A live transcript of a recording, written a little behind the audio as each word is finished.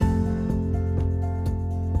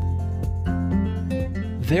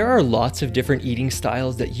There are lots of different eating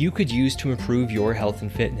styles that you could use to improve your health and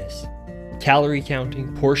fitness. Calorie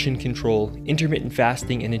counting, portion control, intermittent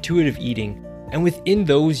fasting, and intuitive eating. And within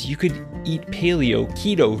those, you could eat paleo,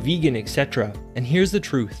 keto, vegan, etc. And here's the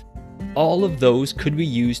truth. All of those could be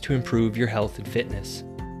used to improve your health and fitness.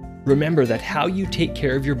 Remember that how you take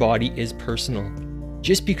care of your body is personal.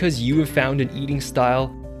 Just because you have found an eating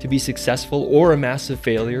style to be successful or a massive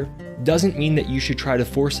failure doesn't mean that you should try to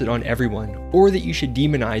force it on everyone, or that you should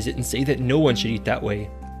demonize it and say that no one should eat that way.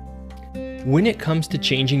 When it comes to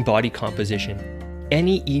changing body composition,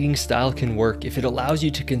 any eating style can work if it allows you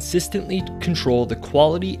to consistently control the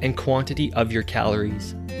quality and quantity of your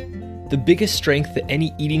calories. The biggest strength that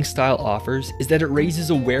any eating style offers is that it raises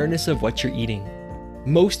awareness of what you're eating.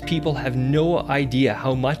 Most people have no idea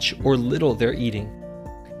how much or little they're eating.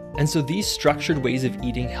 And so these structured ways of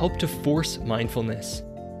eating help to force mindfulness.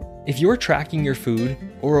 If you're tracking your food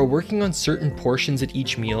or are working on certain portions at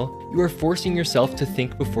each meal, you are forcing yourself to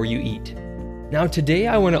think before you eat. Now today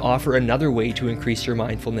I want to offer another way to increase your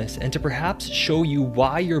mindfulness and to perhaps show you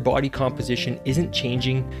why your body composition isn't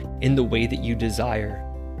changing in the way that you desire.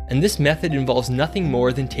 And this method involves nothing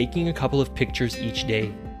more than taking a couple of pictures each day.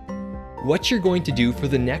 What you're going to do for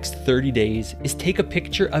the next 30 days is take a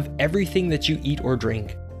picture of everything that you eat or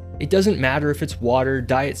drink. It doesn't matter if it's water,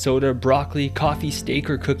 diet soda, broccoli, coffee,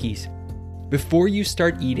 steak, or cookies. Before you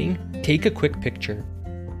start eating, take a quick picture.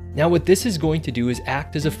 Now what this is going to do is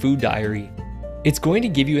act as a food diary. It's going to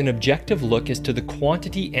give you an objective look as to the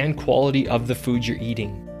quantity and quality of the food you're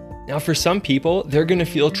eating. Now for some people, they're going to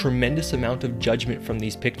feel a tremendous amount of judgment from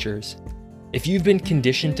these pictures. If you've been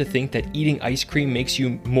conditioned to think that eating ice cream makes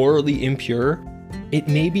you morally impure, it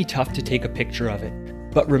may be tough to take a picture of it.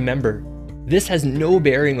 But remember, this has no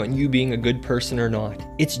bearing on you being a good person or not.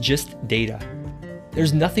 It's just data.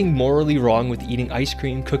 There's nothing morally wrong with eating ice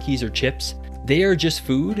cream, cookies, or chips. They are just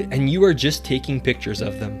food, and you are just taking pictures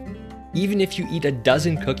of them. Even if you eat a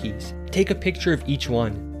dozen cookies, take a picture of each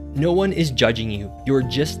one. No one is judging you. You're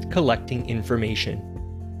just collecting information.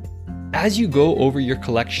 As you go over your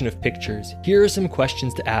collection of pictures, here are some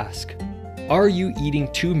questions to ask. Are you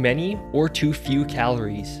eating too many or too few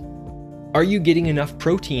calories? Are you getting enough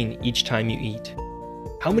protein each time you eat?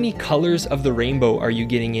 How many colors of the rainbow are you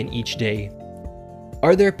getting in each day?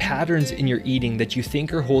 Are there patterns in your eating that you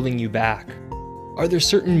think are holding you back? Are there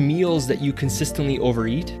certain meals that you consistently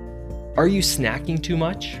overeat? Are you snacking too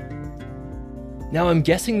much? Now I'm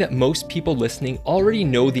guessing that most people listening already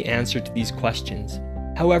know the answer to these questions.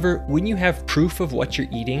 However, when you have proof of what you're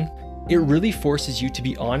eating, it really forces you to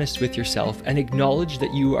be honest with yourself and acknowledge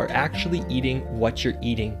that you are actually eating what you're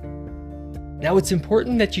eating. Now it's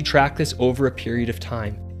important that you track this over a period of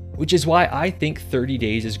time, which is why I think 30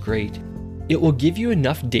 days is great. It will give you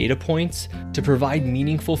enough data points to provide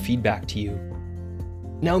meaningful feedback to you.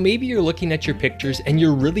 Now maybe you're looking at your pictures and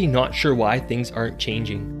you're really not sure why things aren't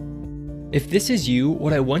changing. If this is you,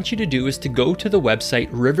 what I want you to do is to go to the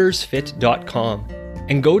website riversfit.com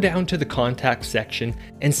and go down to the contact section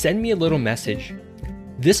and send me a little message.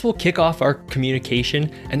 This will kick off our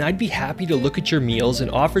communication, and I'd be happy to look at your meals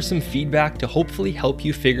and offer some feedback to hopefully help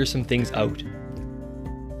you figure some things out.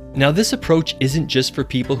 Now this approach isn't just for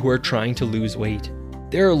people who are trying to lose weight.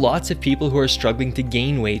 There are lots of people who are struggling to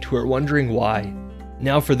gain weight who are wondering why.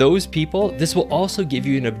 Now for those people, this will also give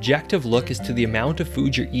you an objective look as to the amount of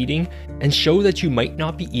food you're eating and show that you might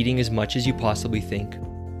not be eating as much as you possibly think.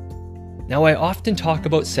 Now I often talk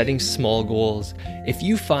about setting small goals. If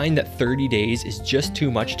you find that 30 days is just too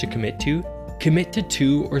much to commit to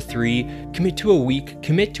 2 or 3, commit to a week,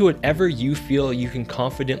 commit to whatever you feel you can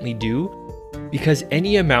confidently do, because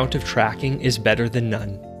any amount of tracking is better than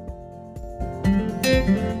none.